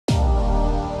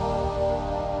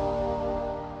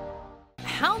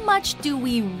how much do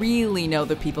we really know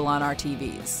the people on our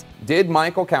TVs? Did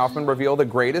Michael Kaufman reveal the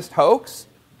greatest hoax,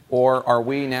 or are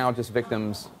we now just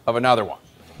victims of another one?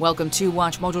 Welcome to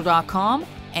WatchMojo.com,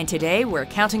 and today we're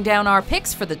counting down our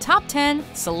picks for the top 10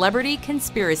 celebrity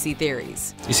conspiracy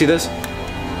theories. You see this?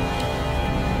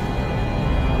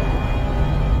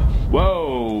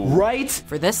 Whoa! Right?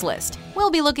 For this list,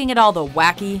 we'll be looking at all the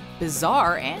wacky,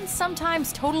 bizarre, and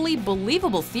sometimes totally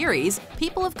believable theories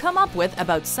people have come up with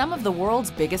about some of the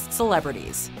world's biggest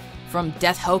celebrities. From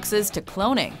death hoaxes to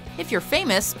cloning, if you're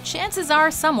famous, chances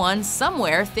are someone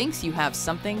somewhere thinks you have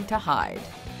something to hide.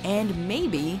 And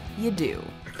maybe you do.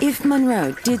 If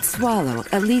Monroe did swallow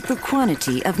a lethal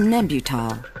quantity of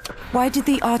Nembutal, why did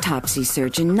the autopsy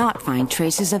surgeon not find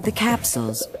traces of the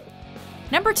capsules?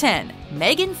 Number 10.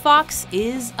 Megan Fox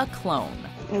is a clone.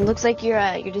 It looks like your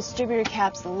distributor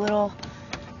cap's a little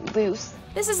loose.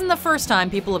 This isn't the first time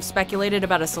people have speculated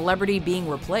about a celebrity being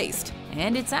replaced,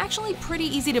 and it's actually pretty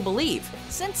easy to believe,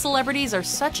 since celebrities are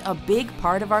such a big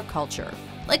part of our culture.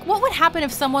 Like, what would happen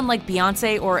if someone like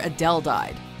Beyoncé or Adele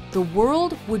died? The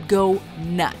world would go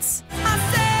nuts.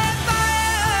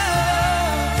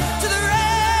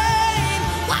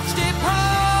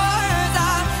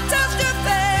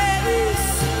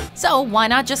 So why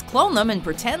not just clone them and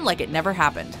pretend like it never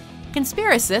happened?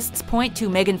 Conspiracists point to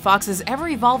Megan Fox's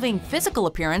ever-evolving physical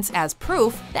appearance as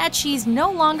proof that she's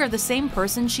no longer the same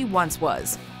person she once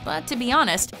was. But to be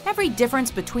honest, every difference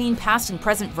between past and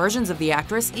present versions of the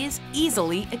actress is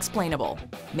easily explainable.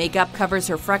 Makeup covers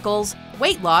her freckles,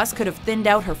 weight loss could have thinned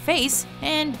out her face,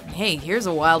 and hey, here's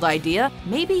a wild idea,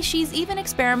 maybe she's even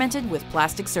experimented with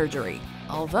plastic surgery.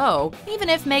 Although, even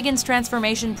if Megan's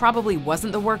transformation probably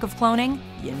wasn't the work of cloning,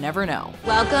 you never know.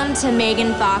 Welcome to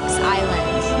Megan Fox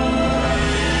Island.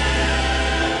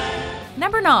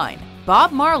 Number 9.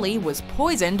 Bob Marley was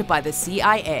poisoned by the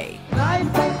CIA.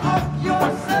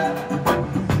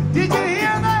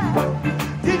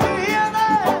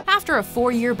 After a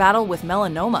 4-year battle with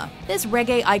melanoma, this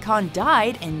reggae icon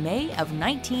died in May of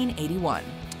 1981.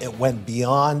 It went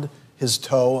beyond his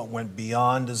toe, it went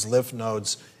beyond his lymph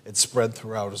nodes, it spread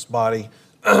throughout his body,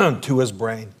 to his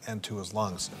brain, and to his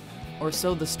lungs. Or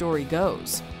so the story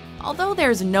goes. Although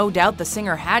there's no doubt the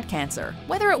singer had cancer,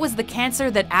 whether it was the cancer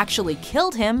that actually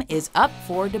killed him is up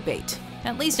for debate.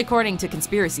 At least according to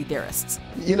conspiracy theorists.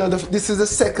 You know, this is the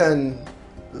second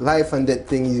life and death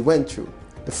thing he went through.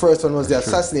 The first one was the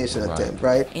assassination attempt,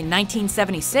 right? In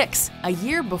 1976, a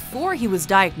year before he was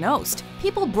diagnosed,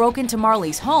 people broke into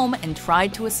Marley's home and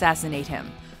tried to assassinate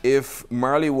him. If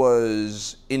Marley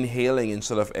was inhaling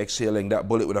instead of exhaling, that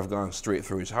bullet would have gone straight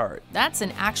through his heart. That's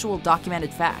an actual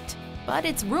documented fact. But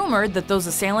it's rumored that those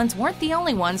assailants weren't the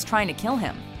only ones trying to kill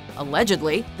him.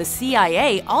 Allegedly, the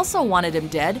CIA also wanted him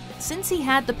dead since he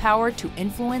had the power to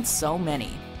influence so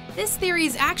many. This theory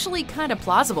is actually kind of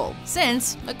plausible,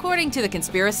 since, according to the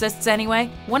conspiracists anyway,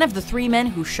 one of the 3 men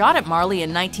who shot at Marley in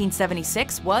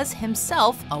 1976 was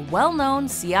himself a well-known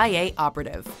CIA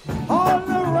operative. All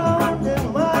around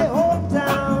in my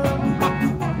hometown,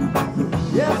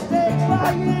 yes, they're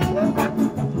trying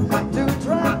to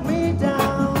track me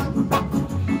down.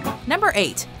 Number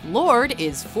 8. Lorde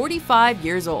is 45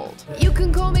 years old. You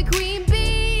can call me Queen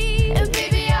Bee, and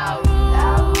baby I'll rule.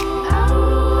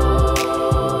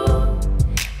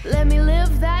 Let me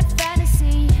live that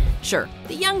fantasy. Sure,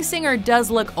 the young singer does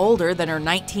look older than her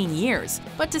 19 years,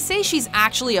 but to say she's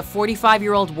actually a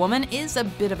 45-year-old woman is a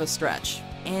bit of a stretch,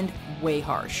 and way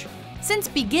harsh. Since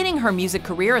beginning her music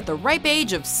career at the ripe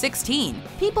age of 16,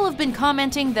 people have been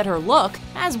commenting that her look,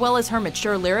 as well as her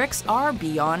mature lyrics, are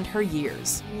beyond her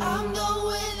years. I'm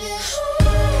going in.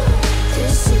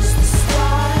 This is the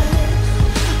start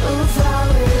of how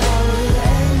it all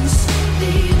ends.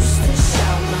 They used to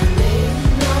shout my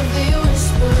name, now they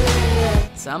whisper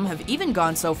it. Some have even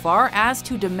gone so far as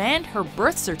to demand her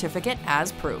birth certificate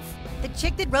as proof. The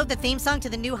chick that wrote the theme song to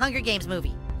the new Hunger Games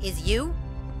movie is you?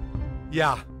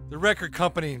 Yeah, the record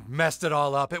company messed it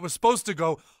all up. It was supposed to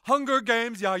go, Hunger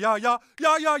Games, yeah, yeah, yeah,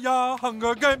 yeah, yeah, yeah,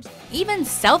 Hunger Games. Even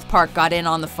South Park got in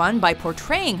on the fun by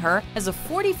portraying her as a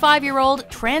 45-year-old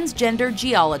transgender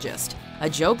geologist, a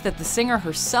joke that the singer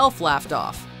herself laughed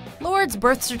off. Lorde's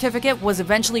birth certificate was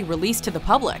eventually released to the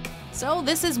public, so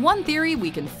this is one theory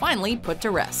we can finally put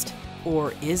to rest.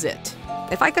 Or is it?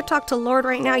 If I could talk to Lorde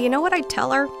right now, you know what I'd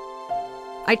tell her?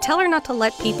 I'd tell her not to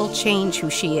let people change who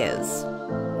she is.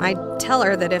 I'd tell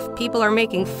her that if people are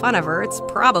making fun of her, it's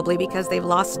probably because they've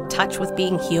lost touch with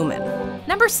being human.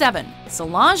 Number 7.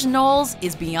 Solange Knowles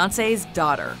is Beyoncé's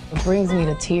daughter. It brings me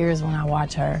to tears when I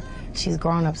watch her. She's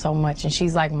grown up so much and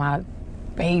she's like my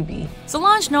baby.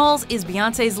 Solange Knowles is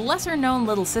Beyoncé's lesser-known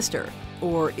little sister.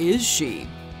 Or is she?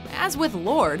 As with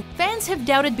Lorde, fans have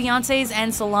doubted Beyoncé's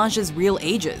and Solange's real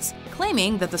ages,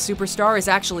 claiming that the superstar is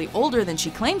actually older than she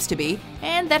claims to be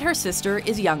and that her sister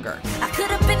is younger. I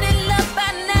could have been in love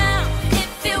by now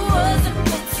if it wasn't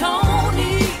for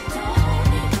Tony.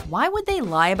 Why would they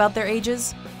lie about their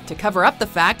ages? To cover up the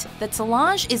fact that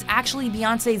Solange is actually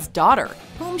Beyoncé's daughter,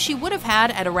 whom she would have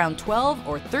had at around 12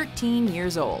 or 13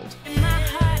 years old. In my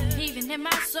heart, even in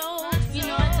my soul, you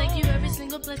know I take you every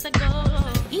single place I go.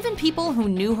 Even people who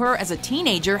knew her as a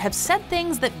teenager have said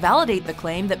things that validate the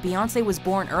claim that Beyoncé was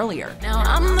born earlier. Now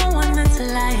I'm the one that's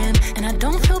lying, and I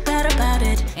don't feel bad about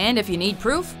it. And if you need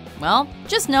proof, well,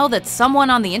 just know that someone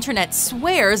on the internet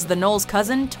swears the Knowles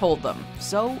cousin told them,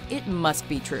 so it must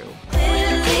be true.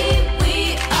 Clearly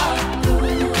we are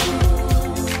through.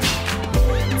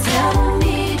 Tell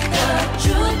me the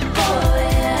truth, boy,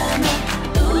 am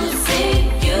I losing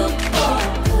you for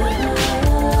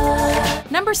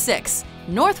good? Number 6.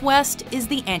 Northwest is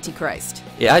the Antichrist.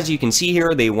 Yeah, as you can see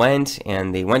here, they went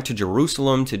to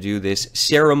Jerusalem to do this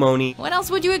ceremony. What else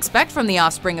would you expect from the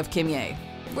offspring of Kimye?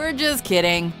 We're just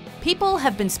kidding. People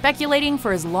have been speculating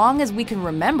for as long as we can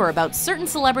remember about certain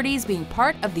celebrities being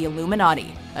part of the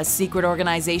Illuminati, a secret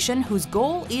organization whose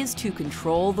goal is to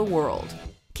control the world.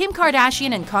 Kim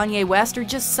Kardashian and Kanye West are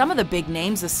just some of the big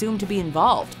names assumed to be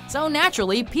involved, so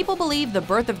naturally, people believe the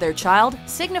birth of their child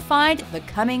signified the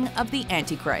coming of the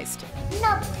Antichrist.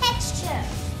 No texture.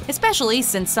 Especially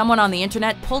since someone on the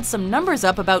internet pulled some numbers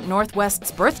up about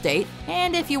Northwest's birth date,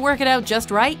 and if you work it out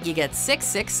just right, you get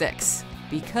 666.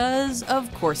 Because of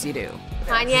course you do.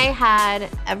 Kanye had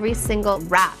every single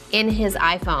rap in his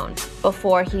iPhone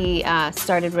before he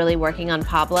started really working on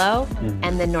Pablo,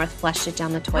 and then North flushed it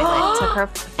down the toilet, took her,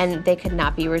 and they could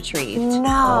not be retrieved.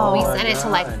 No. We sent it to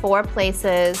like 4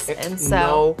 places, and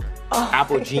so...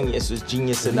 Apple genius was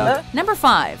genius enough. Number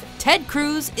 5. Ted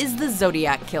Cruz is the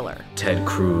Zodiac killer. Ted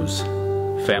Cruz,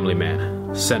 family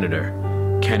man, senator,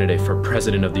 candidate for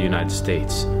president of the United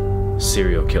States,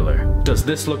 serial killer. Does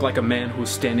this look like a man who's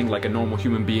standing like a normal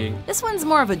human being? This one's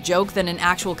more of a joke than an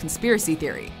actual conspiracy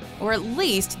theory. Or at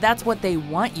least that's what they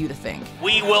want you to think.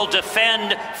 We will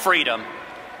defend freedom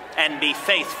and be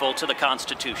faithful to the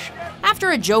Constitution.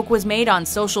 After a joke was made on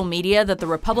social media that the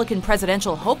Republican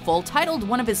presidential hopeful titled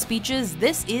one of his speeches,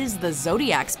 "This is the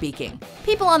Zodiac speaking,"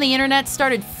 people on the internet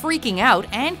started freaking out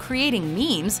and creating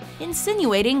memes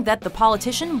insinuating that the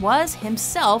politician was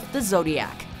himself the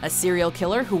Zodiac, a serial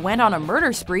killer who went on a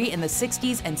murder spree in the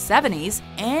 60s and 70s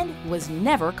and was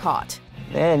never caught.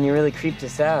 Man, you really creeped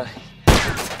us out.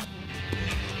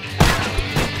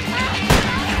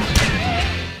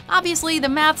 Obviously, the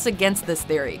math's against this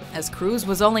theory, as Cruz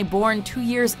was only born 2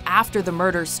 years after the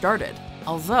murders started.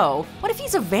 Although, what if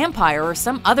he's a vampire or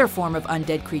some other form of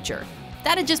undead creature?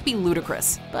 That'd just be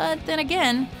ludicrous. But then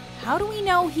again, how do we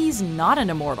know he's not an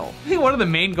immortal? I think one of the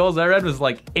main goals I read was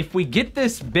like, if we get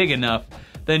this big enough,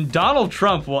 then Donald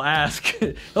Trump will ask,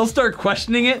 he'll start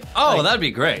questioning it. Oh, like, that'd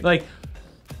be great. Like,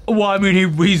 well, I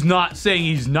mean, he's not saying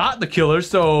he's not the killer,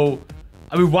 so,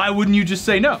 I mean, why wouldn't you just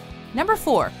say no? Number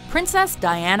 4. Princess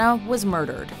Diana was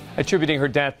murdered. Attributing her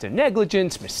death to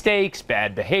negligence, mistakes,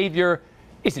 bad behavior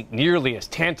isn't nearly as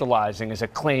tantalizing as a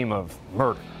claim of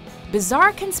murder.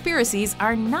 Bizarre conspiracies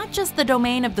are not just the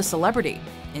domain of the celebrity.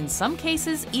 In some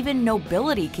cases, even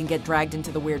nobility can get dragged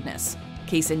into the weirdness.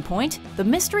 Case in point, the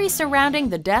mystery surrounding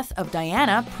the death of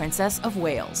Diana, Princess of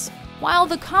Wales. While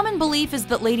the common belief is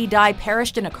that Lady Di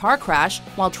perished in a car crash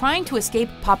while trying to escape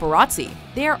paparazzi,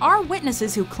 there are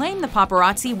witnesses who claim the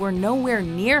paparazzi were nowhere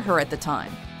near her at the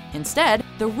time. Instead,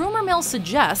 the rumor mill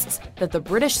suggests that the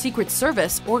British Secret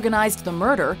Service organized the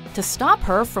murder to stop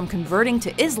her from converting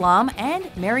to Islam and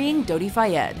marrying Dodi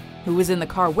Fayed, who was in the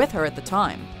car with her at the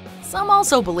time. Some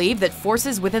also believe that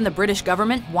forces within the British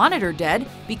government wanted her dead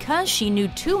because she knew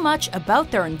too much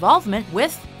about their involvement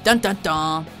with,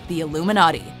 dun-dun-dun, the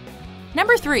Illuminati.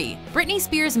 Number 3. Britney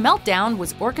Spears' meltdown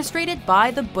was orchestrated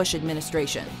by the Bush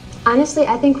administration. Honestly,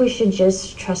 I think we should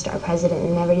just trust our president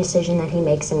in every decision that he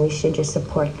makes, and we should just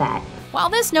support that. While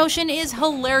this notion is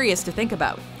hilarious to think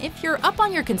about, if you're up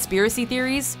on your conspiracy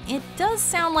theories, it does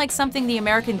sound like something the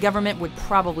American government would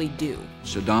probably do.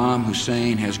 Saddam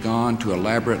Hussein has gone to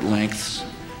elaborate lengths,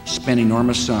 spent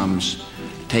enormous sums,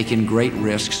 taken great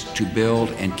risks to build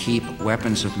and keep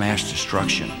weapons of mass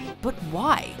destruction. But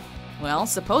why? Well,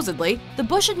 supposedly, the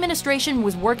Bush administration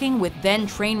was working with then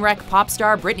train-wreck pop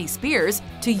star Britney Spears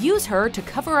to use her to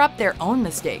cover up their own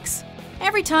mistakes.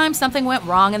 Every time something went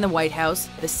wrong in the White House,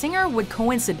 the singer would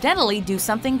coincidentally do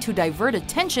something to divert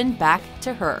attention back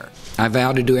to her. I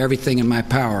vow to do everything in my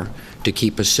power to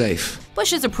keep us safe.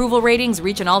 Bush's approval ratings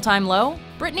reach an all-time low.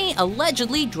 Britney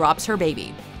allegedly drops her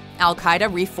baby.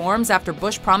 Al-Qaeda reforms after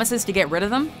Bush promises to get rid of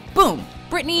them. Boom,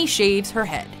 Britney shaves her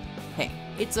head. Hey,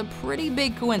 it's a pretty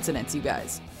big coincidence, you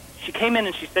guys. She came in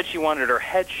and she said she wanted her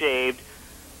head shaved.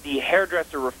 The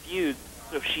hairdresser refused,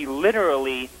 so she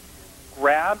literally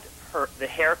grabbed the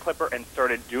hair clipper and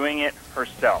started doing it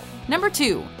herself. Number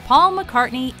 2, Paul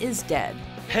McCartney is dead.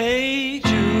 Hey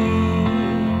Jude,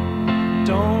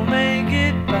 don't make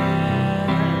it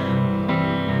bad.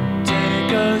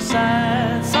 Take a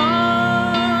sad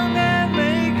song and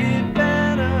make it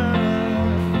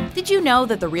better. Did you know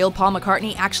that the real Paul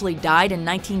McCartney actually died in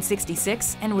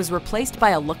 1966 and was replaced by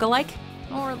a look-alike?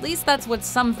 Or at least that's what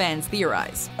some fans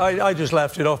theorize. I just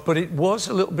laughed it off, but it was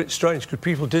a little bit strange because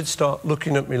people did start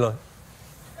looking at me like,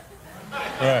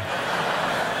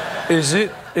 Is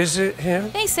it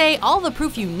him? They say all the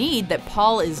proof you need that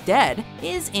Paul is dead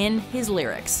is in his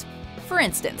lyrics. For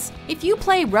instance, if you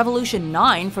play Revolution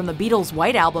 9 from the Beatles'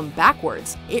 White Album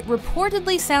backwards, it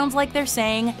reportedly sounds like they're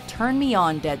saying, "Turn me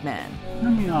on, dead man."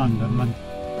 Turn me on, dead man.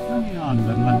 Turn me on,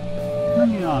 dead man.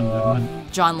 Turn me on, dead man.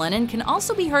 John Lennon can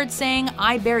also be heard saying,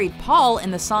 "I buried Paul"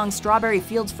 in the song Strawberry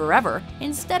Fields Forever,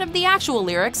 instead of the actual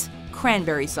lyrics,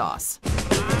 "cranberry sauce."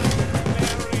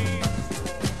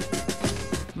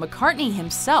 McCartney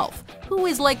himself, who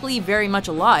is likely very much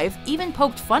alive, even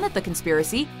poked fun at the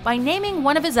conspiracy by naming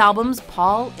one of his albums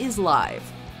Paul Is Live.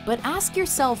 But ask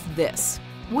yourself this: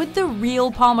 would the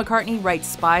real Paul McCartney write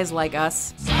Spies Like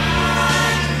Us?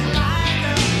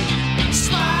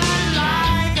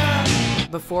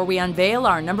 Before we unveil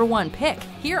our number 1 pick,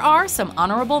 here are some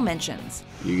honorable mentions.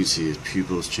 You can see his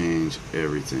pupils change,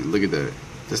 everything. Look at that.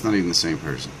 That's not even the same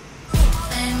person.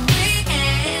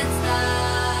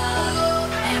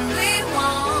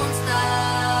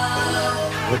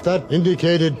 But that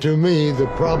indicated to me the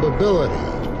probability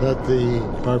that the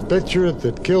barbiturate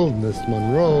that killed Miss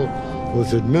Monroe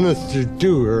was administered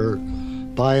to her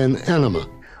by an enema.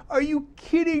 Are you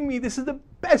kidding me? This is the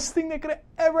best thing that could have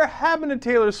ever happened to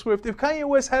Taylor Swift. If Kanye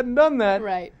West hadn't done that,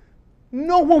 right,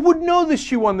 no one would know that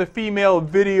she won the Female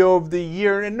Video of the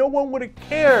Year, and no one would have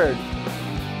cared.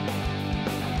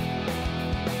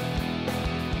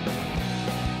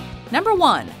 Number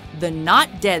 1, the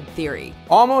not dead theory.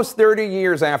 Almost 30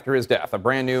 years after his death, a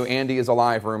brand new Andy is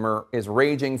alive rumor is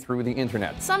raging through the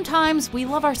internet. Sometimes we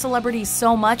love our celebrities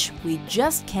so much, we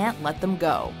just can't let them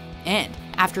go. And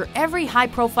after every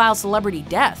high-profile celebrity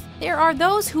death, there are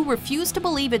those who refuse to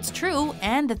believe it's true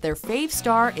and that their fave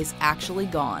star is actually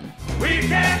gone. We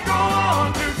can't go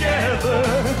on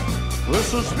together with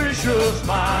suspicious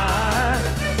minds,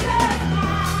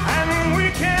 and we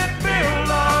can't build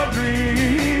our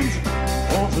dreams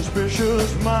on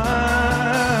suspicious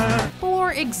minds.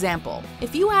 For example,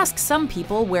 if you ask some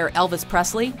people where Elvis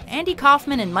Presley, Andy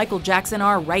Kaufman, and Michael Jackson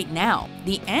are right now,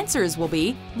 the answers will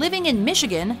be living in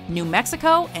Michigan, New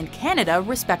Mexico, and Canada,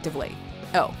 respectively.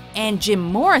 Oh, and Jim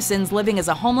Morrison's living as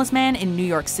a homeless man in New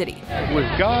York City. With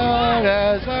God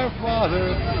as our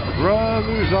Father,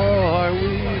 brothers all are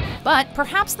we. But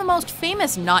perhaps the most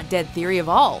famous not dead theory of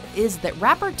all is that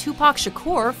rapper Tupac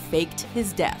Shakur faked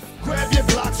his death. Grab your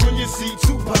blocks when you see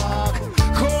Tupac.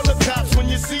 Call the cops when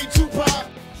you see Tupac.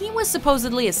 He was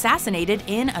supposedly assassinated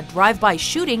in a drive-by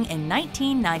shooting in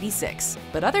 1996,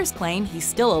 but others claim he's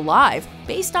still alive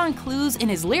based on clues in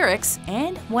his lyrics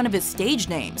and one of his stage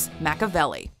names,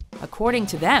 Machiavelli. According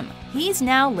to them, he's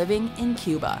now living in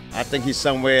Cuba. I think he's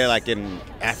somewhere like in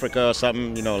Africa or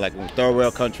something, you know, like in third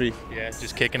world country. Yeah,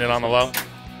 just kicking it on the low.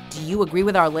 Do you agree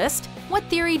with our list? What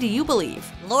theory do you believe?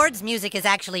 Lorde's music is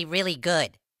actually really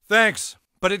good. Thanks,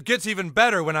 but it gets even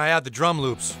better when I add the drum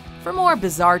loops. For more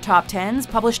bizarre top 10s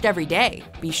published every day,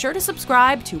 be sure to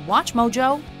subscribe to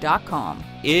WatchMojo.com.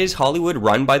 Is Hollywood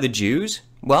run by the Jews?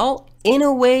 Well, in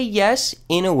a way, yes.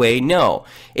 In a way, no.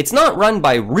 It's not run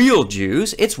by real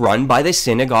Jews. It's run by the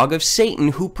synagogue of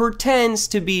Satan, who pretends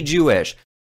to be Jewish.